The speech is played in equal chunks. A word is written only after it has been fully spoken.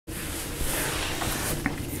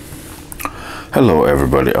Hello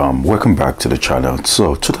everybody, welcome back to the channel.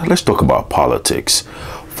 So today let's talk about politics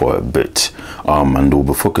for a bit, and we'll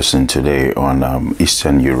be focusing today on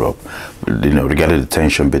Eastern Europe, regarding the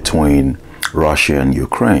tension between Russia and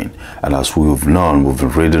Ukraine. And as we've known, we've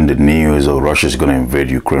been reading the news, Russia is going to invade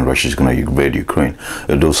Ukraine, Russia is going to invade Ukraine.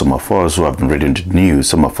 Although some of us who have been reading the news,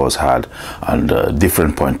 some of us had a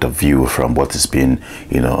different point of view from what has been,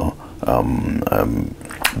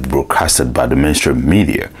 broadcasted by the mainstream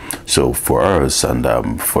media. So for us and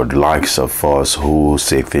for the likes of us who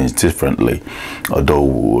say things differently, although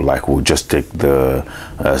like we'll just take the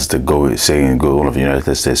saying one of the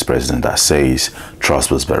United States president that says trust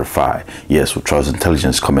was verified. Yes, we trust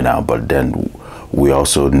intelligence coming out, but then we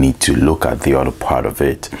also need to look at the other part of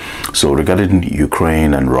it. So regarding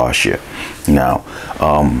Ukraine and Russia, now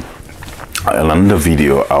in another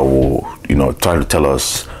video I will try to tell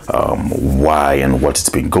us why and what's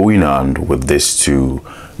been going on with these two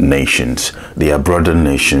nations. They are brother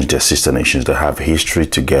nations, they're sister nations, they have history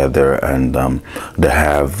together, and they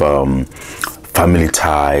have family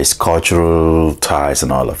ties, cultural ties,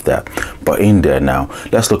 and all of that. But in there now,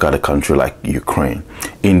 let's look at a country like Ukraine.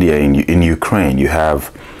 In Ukraine, you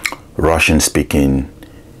have Russian-speaking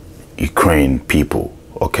Ukraine people,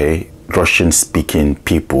 okay? Russian-speaking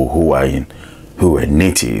people who are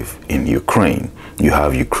native in Ukraine. You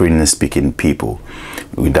have Ukrainian-speaking people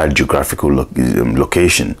with that geographical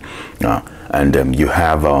location, and you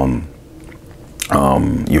have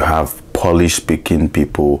Polish-speaking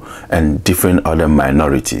people and different other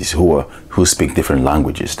minorities who speak different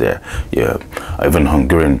languages there. Yeah, even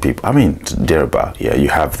Hungarian people. I mean, thereabout. Yeah, you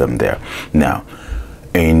have them there. Now,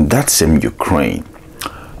 in that same Ukraine,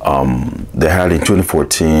 they had in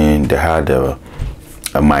 2014. They had a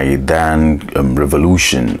Maidan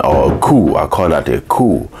revolution, or a coup. I call that a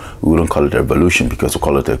coup. We don't call it a revolution because we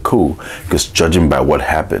call it a coup, because judging by what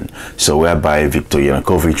happened, so whereby Viktor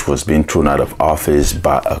Yanukovych was being thrown out of office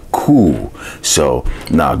by a coup. So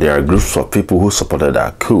now there are groups of people who supported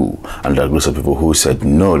that coup, and there are groups of people who said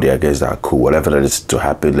no, they're against that coup. Whatever that is to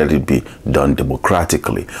happen, let it be done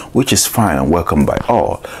democratically, which is fine and welcome by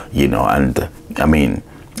all, and I mean,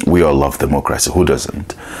 we all love democracy. Who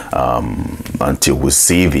doesn't? Until we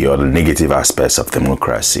see the other negative aspects of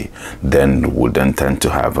democracy, then we'll then tend to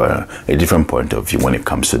have a different point of view when it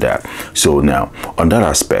comes to that. So now, on that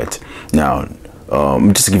aspect, now,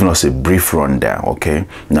 just giving us a brief rundown, okay?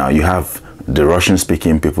 Now, you have the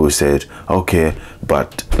Russian-speaking people who said, okay,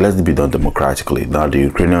 but let it be done democratically. Now, the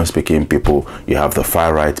Ukrainian-speaking people, you have the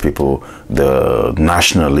far-right people, the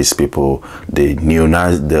nationalist people, the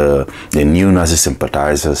neo-Nazi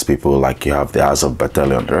sympathizers people, like you have the Azov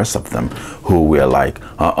Battalion, the rest of them, who were like,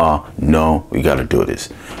 no, we got to do this.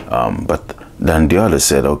 But then the others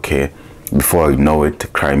said, okay, before you know it, the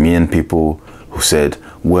Crimean people who said,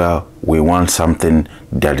 well, we want something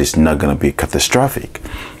that is not going to be catastrophic,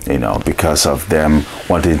 because of them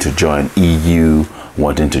wanting to join EU,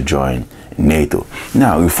 wanting to join NATO.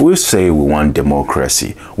 Now, if we say we want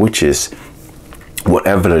democracy, which is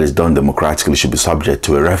whatever that is done democratically should be subject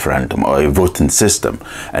to a referendum or a voting system,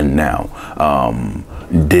 and now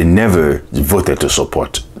they never voted to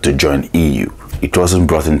support to join EU. It wasn't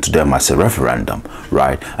brought into them as a referendum,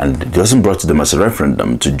 right? And it wasn't brought to them as a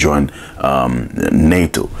referendum to join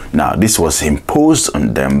NATO. Now, this was imposed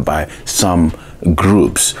on them by some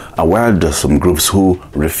groups, and while there's some groups who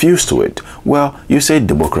refuse to it. Well, you say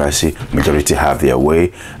democracy, majority have their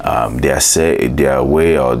way, their say,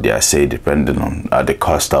 depending on the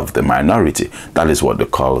cost of the minority. That is what they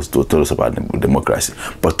tell us about democracy.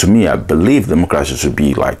 But to me, I believe democracy should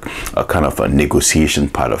be like a kind of a negotiation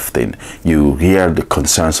part of thing. You hear the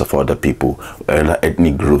concerns of other people,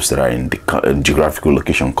 ethnic groups that are in the geographical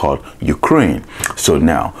location called Ukraine. So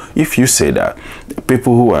now, if you say that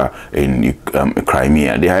people who are in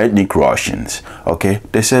Crimea, they are ethnic Russians, okay?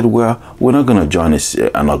 They said, well, we're not going to join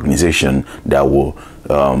an organization that will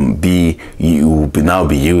now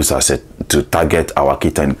be used as to target our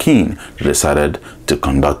kith and kin. They decided to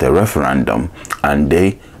conduct a referendum, and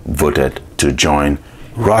they voted to join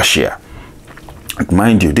Russia.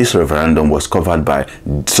 Mind you, this referendum was covered by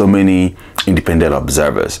so many independent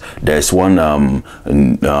observers. There's one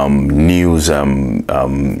news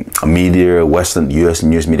media, Western US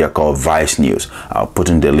news media called Vice News. I'll put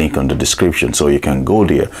in the link on the description so you can go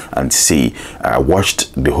there and see. I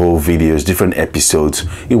watched the whole videos, different episodes.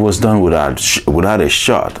 It was done without a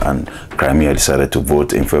shot, and Crimea decided to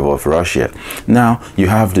vote in favor of Russia. Now you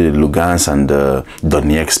have the Lugansk and the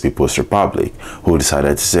Donetsk People's Republic who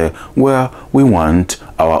decided to say, well, we want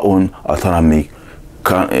our own autonomic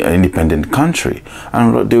independent country,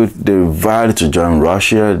 and they vowed to join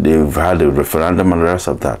Russia. They've had a referendum and the rest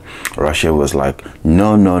of that. Russia was like,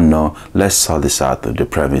 no, no, no, let's sort this out on the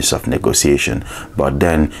premise of negotiation. But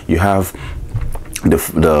then you have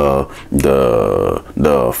the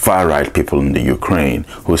far right people in the Ukraine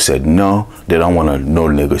who said no, they don't want no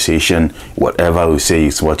negotiation. Whatever we say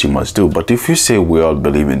is what you must do. But if you say we all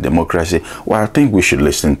believe in democracy, well, I think we should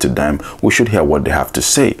listen to them. We should hear what they have to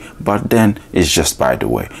say. But then it's just by the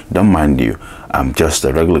way. Don't mind you, I'm just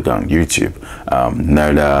a regular guy on YouTube,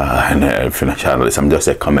 neither a financial analyst. I'm just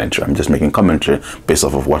a commentator. I'm just making commentary based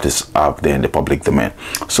off of what is out there in the public domain.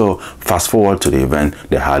 So fast forward to the event,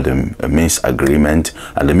 they had a Minsk agreement.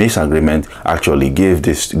 And the Minsk agreement actually gave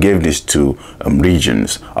these two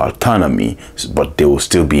regions autonomy, but they will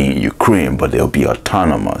still be in Ukraine, but they'll be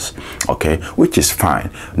autonomous, okay, which is fine.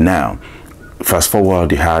 Now, fast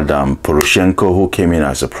forward, you had Poroshenko, who came in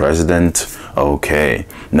as a president. Okay,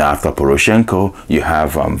 now after Poroshenko, you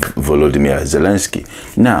have Volodymyr Zelensky.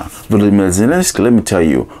 Now, Volodymyr Zelensky, let me tell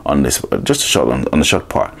you on this, just on the short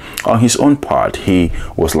part. On his own part, he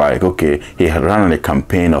was like, okay, he had run a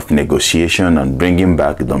campaign of negotiation and bringing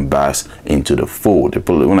back Donbass into the fold.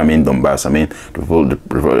 When I mean Donbass, I mean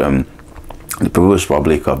the People's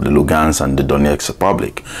Republic of the Luhansk and the Donetsk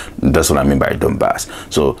Republic. That's what I mean by Donbass.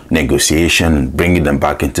 So negotiation, bringing them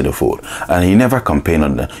back into the fold. And he never campaigned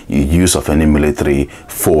on the use of any military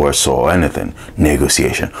force or anything.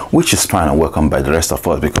 Negotiation, which is fine and welcome by the rest of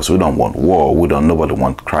us, because we don't want war. Nobody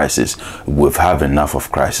want crisis. We've had enough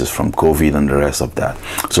of crisis from COVID and the rest of that.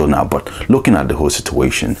 So now, but looking at the whole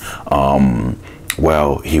situation,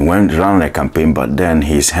 well, he went around a campaign, but then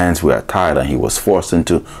his hands were tied and he was forced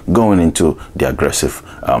into going into the aggressive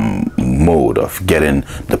mode of getting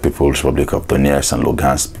the People's Republic of Donetsk and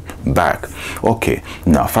Luhansk back. Okay,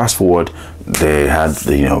 now fast forward, they had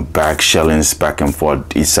the back shellings back and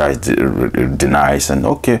forth. Each side denies, and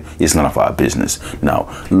okay, it's none of our business. Now,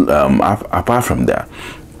 apart from that,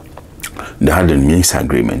 they had the Minsk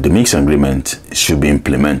agreement. The Minsk agreement should be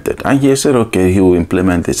implemented, and he said, okay, he will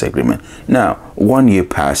implement this agreement. Now, 1 year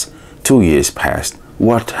passed, 2 years passed.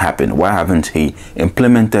 What happened? Why haven't he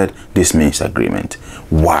implemented this Minsk agreement?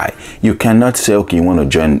 Why? You cannot say, okay, you want to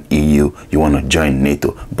join EU, you want to join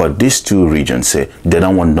NATO, but these two regions say they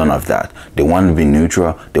don't want none of that. They want to be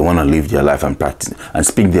neutral. They want to live their life and practice and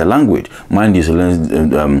speak their language. Mind you,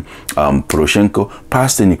 Poroshenko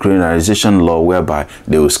passed an Ukrainianization law whereby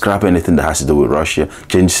they will scrap anything that has to do with Russia,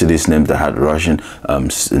 change cities' names that had Russian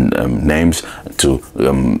names to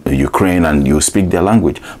Ukraine, and you speak their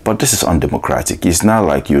language. But this is undemocratic. It's not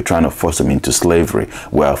like you're trying to force them into slavery.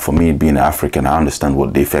 Well, for me, being African, I understand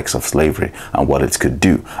what the effects of slavery and what it could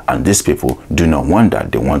do. And these people do not want that.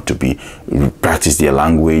 They want to practice their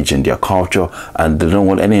language and their culture, and they don't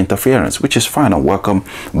want any interference, which is fine and welcome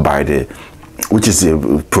by which is a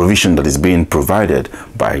provision that is being provided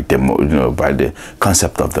by by the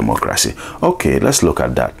concept of democracy. Okay, let's look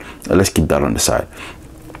at that. Let's keep that on the side.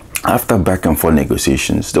 After back and forth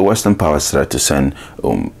negotiations, the Western powers started to send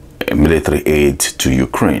military aid to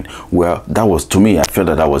Ukraine. Well, that was, to me, I felt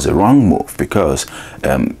that was a wrong move, because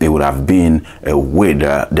it would have been a way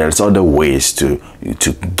that there's other ways to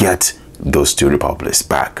get those two republics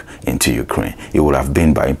back into Ukraine. It would have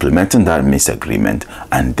been by implementing that Minsk agreement,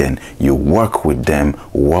 and then you work with them,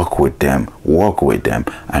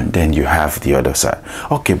 and then you have the other side.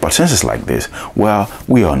 Okay, but since it's like this, well,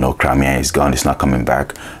 we all know Crimea is gone, it's not coming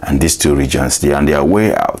back, and these two regions, they are on their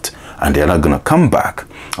way out, and they're not going to come back.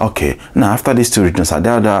 Okay, now after these two regions, are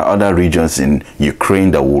there other regions in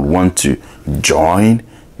Ukraine that would want to join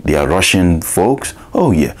their Russian folks?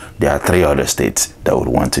 Oh yeah, there are 3 other states that would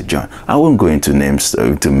want to join. I won't go into names,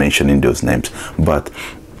 to mentioning those names, but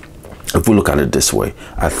if we look at it this way,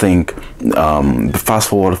 I think fast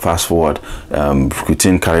forward,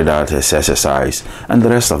 Putin carried out his exercise, and the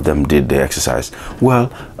rest of them did the exercise. Well,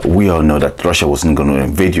 we all know that Russia wasn't going to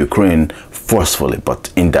invade Ukraine forcefully,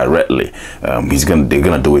 but indirectly. They're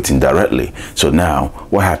gonna do it indirectly. So now,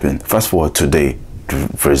 what happened? Fast forward today,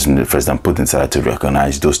 President Putin decided to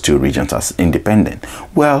recognize those two regions as independent.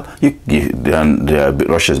 Well,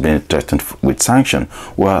 Russia has been threatened with sanction.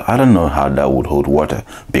 Well, I don't know how that would hold water,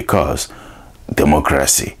 because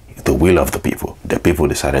democracy, the will of the people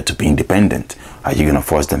decided to be independent. Are you going to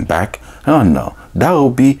force them back? Oh no, that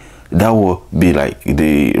will be like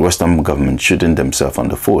the Western government shooting themselves on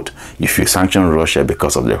the foot. If you sanction Russia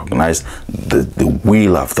because of recognize the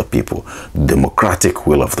will of the people, democratic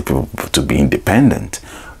will of the people to be independent,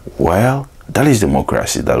 well, that is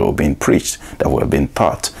democracy that we're being preached, that we're being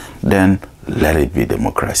taught, then let it be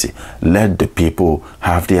democracy. Let the people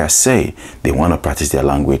have their say. They want to practice their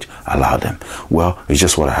language, allow them. Well, it's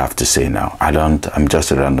just what I have to say now. I'm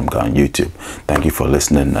just a random guy on YouTube. Thank you for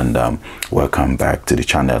listening, and welcome back to the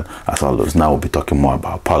channel. As always, now we'll be talking more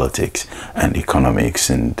about politics and economics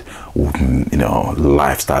and, you know,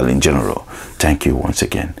 lifestyle in general. Thank you once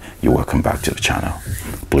again. You're welcome back to the channel.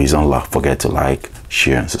 Please don't forget to like,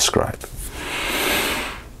 share, and subscribe.